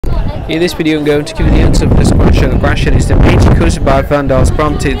In this video, I'm going to give you the answer of this question. The question is: the painting caused by vandals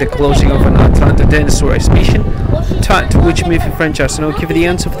prompted the closing of an Atlanta dinosaur exhibition. Tied to which movie franchise? And I'll give you the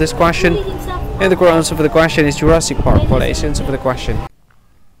answer for this question. And the correct answer for the question is Jurassic Park. What is the answer for the question?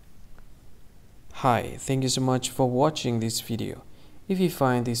 Hi, thank you so much for watching this video. If you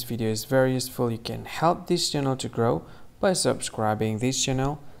find this video is very useful, you can help this channel to grow by subscribing this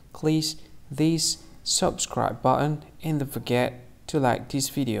channel. Please this subscribe button and don't forget to like this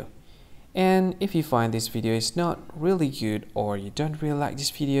video. And if you find this video is not really good, or you don't really like this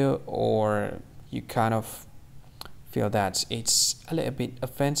video, or you kind of feel that it's a little bit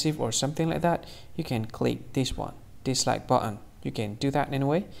offensive or something like that, you can click this one, dislike button. You can do that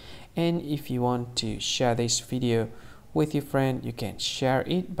anyway. And if you want to share this video with your friend, you can share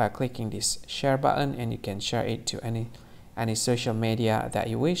it by clicking this share button, and you can share it to any social media that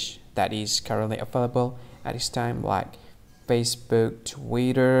you wish that is currently available at this time, like Facebook,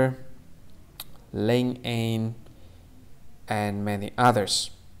 Twitter, LinkedIn, and many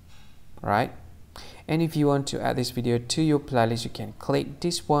others, right? And if you want to add this video to your playlist, you can click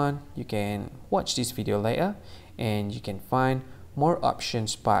this one. You can watch this video later, and you can find more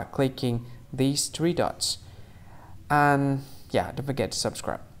options by clicking these three dots. And yeah, don't forget to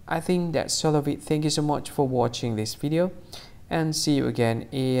subscribe. I think that's all of it. Thank you so much for watching this video, and see you again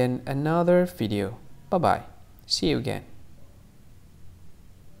in another video. Bye bye. See you again.